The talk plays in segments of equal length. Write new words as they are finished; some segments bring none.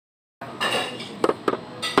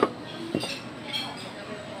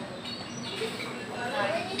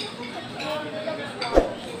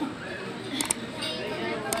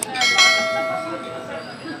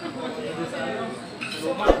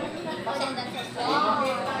Hello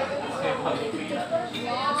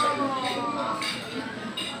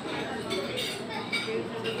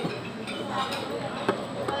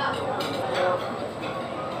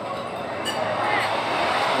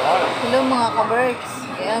mga ka-berks.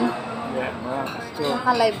 Ayan.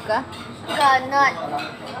 Naka-live ka? Not.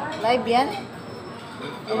 Live yan?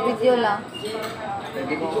 Yung video lang.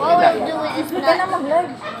 What will do with this Hindi ka na nut?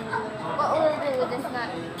 mag-live. What will do with this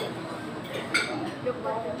nut?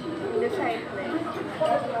 The side leg.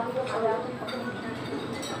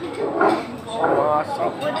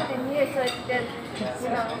 Put it in here so it can,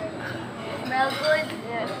 smell good.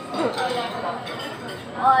 Yeah.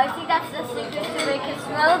 Oh, I think that's the secret to make it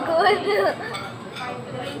smell good.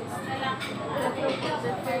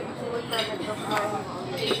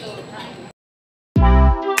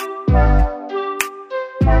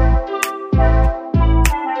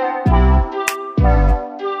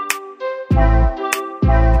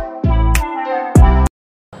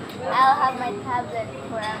 I'll have my tablet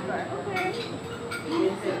forever. Wait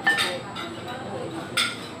a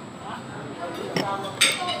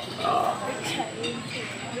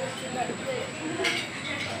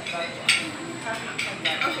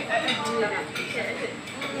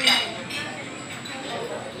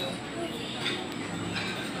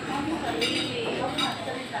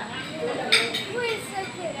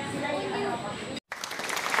second.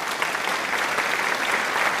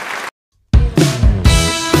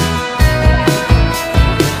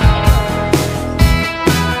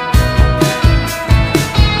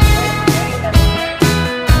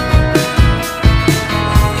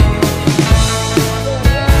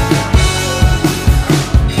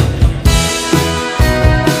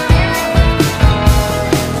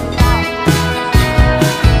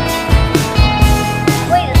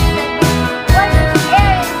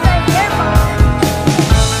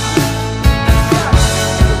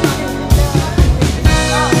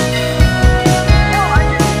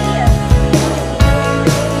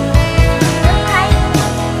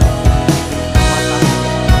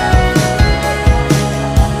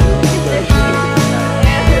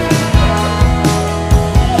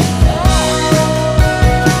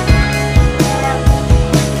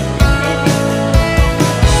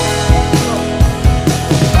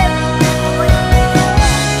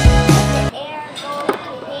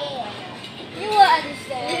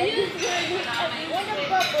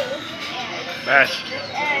 Bash.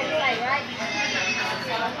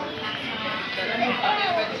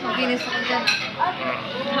 Mabinis ako dyan.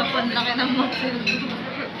 Hapon laki ng muscle.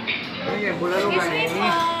 Sige, bulalo ka na ini.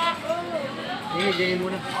 Ini, diyan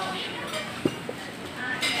muna.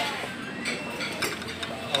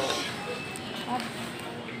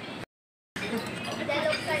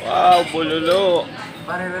 Wow, bulalo.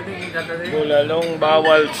 Pare natin itatali. Bulalong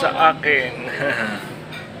bawal sa akin.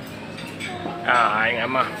 Ay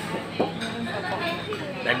ama.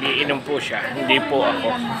 Nagiinom po siya, hindi po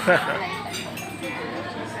ako.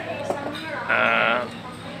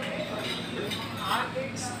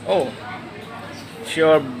 Oh,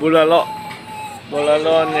 sure bulalo.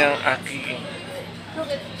 Bulalo niyang aki.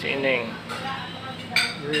 Si Ineng.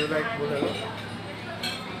 Do you like bulalo?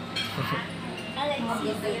 Mga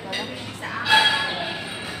video ka lang.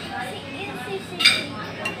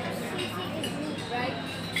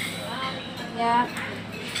 Yeah.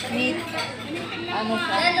 Meat. Ano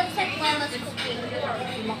siya? That looks like Mama's cooking.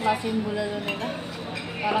 Ibang klase yung bulalo nila.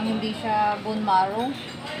 Parang hindi siya bone marrow.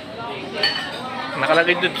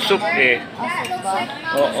 Nakalagay doon soup eh. Ah, soup ba?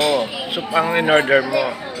 Oo, soup ang in-order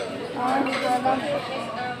mo. Ah, hindi ko alam.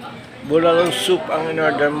 Bulalong soup ang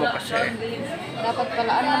in-order mo kasi. Dapat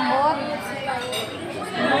pala ang lambot.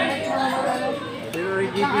 Pero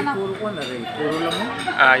RGB puro ko na rin. Puro lang mo.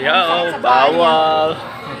 Ayaw, bawal.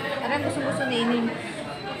 Parang gusto-gusto ni Ineng.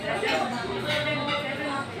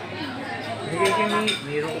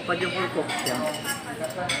 Mayroon ko pa dyan for cook siya.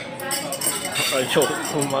 Ayaw,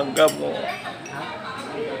 umaga mo.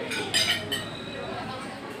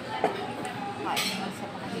 Kain naman sa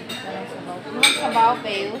pakahigit na lang sabaw. Yung sabaw,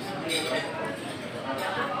 Peus.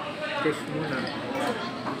 Taste muna.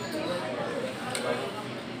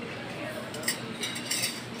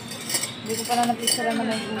 Hindi ko pala napicturean na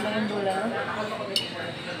may gulay yung bulalo.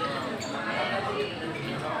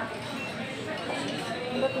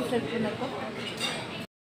 Ano ba itong cellphone na to?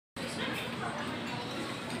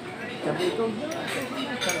 Sabi ito.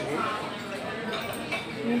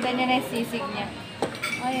 Yung kanya na yung sisig niya.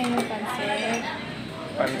 Ayan yung pansit.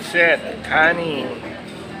 Pansit, kanin.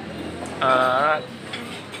 At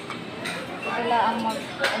Wala ang ano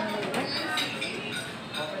ba?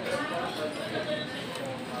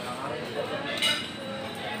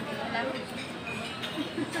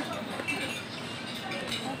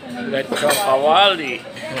 Lechong kawali.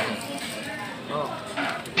 Oh.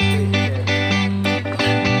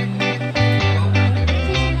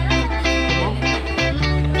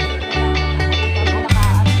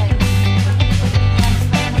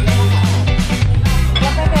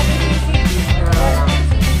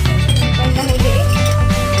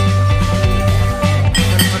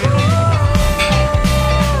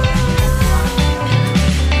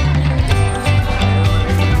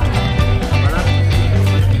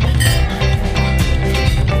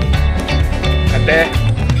 Ate,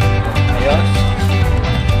 ayos.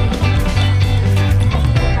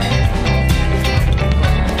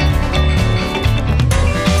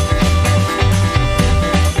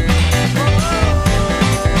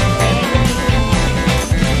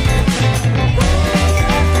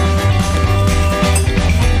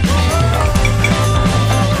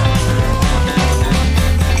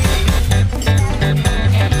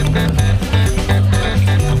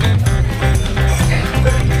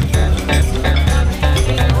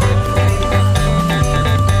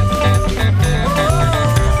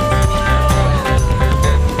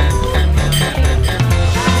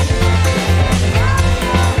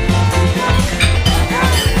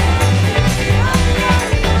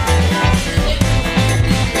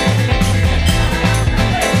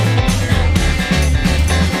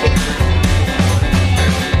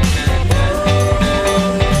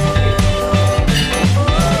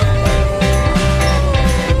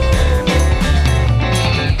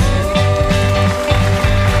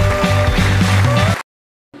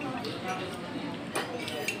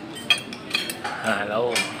 Hello,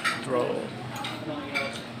 bro.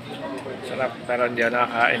 Sarap, pero hindi ako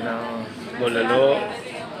nakakain ng bulalo.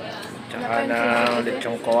 Tsaka ng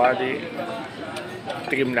lechong kawali.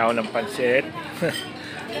 Tikim na ako ng pansit.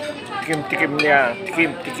 Tikim-tikim niya.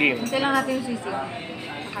 Tikim-tikim. Kasi lang natin yung sisi.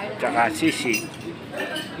 Tsaka sisi.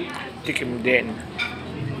 Tikim din.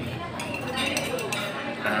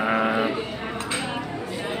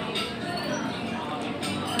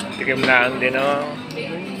 Tikim lang din, oh.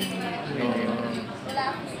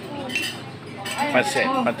 Pansit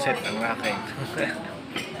ang akin.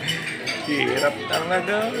 Hirap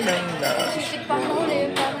talaga ng Sisip pa ko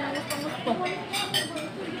ulit. Parang gusto.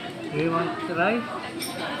 Do you want to try?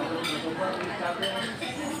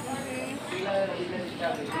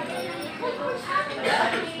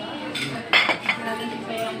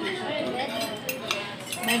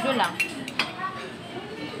 Medyo lang.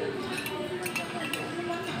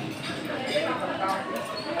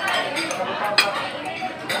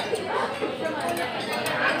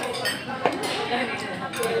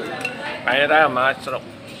 Kaya tayo mga stroke.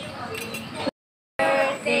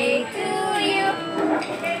 Birthday to you.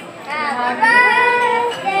 Happy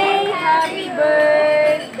birthday, happy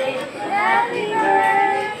birthday, happy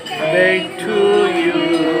birthday. Day to you.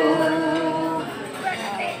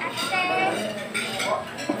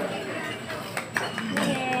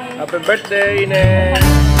 Happy birthday, Ineng.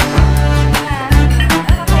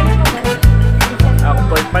 Ako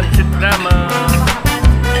po'y pansit lamang.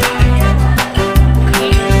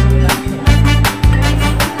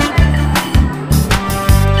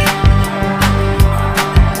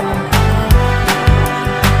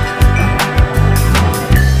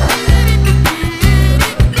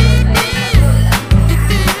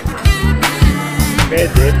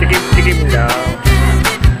 Pwede, tikim-tikim lang.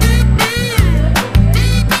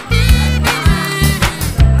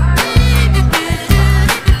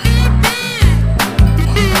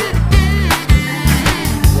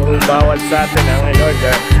 Kung bawal sa atin ang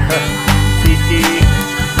in-order. Sisi,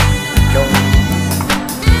 yung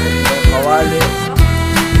kawali,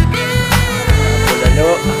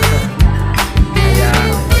 bulalo. Kaya,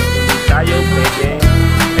 tayo pwede.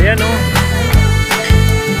 Ayan, oh.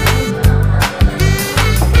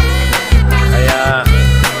 Kaya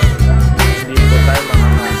hindi po tayo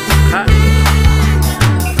makakain.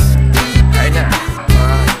 Kain na.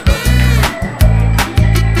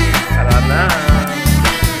 Tara na.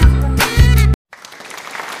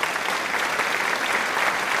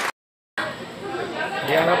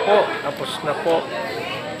 Yan na po. Tapos na po.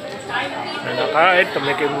 Nakain.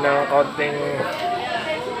 Tumikim ng kaunting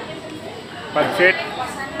pansit,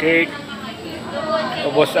 cake.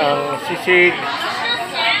 Ubos ang sisig.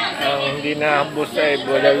 Ang hindi nahabos ay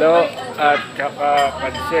bulalo at saka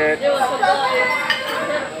pansit.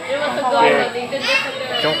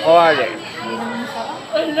 Yung kawali.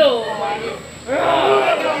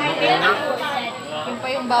 Yung pa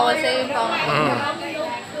yung bawal sa'yo yung pang.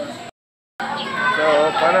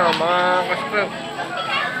 So, paano mga kasprem?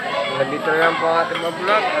 Nandito na lang po ang ating mga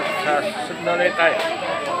vlog at sa susunod na ulit tayo.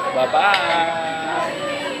 Bye-bye!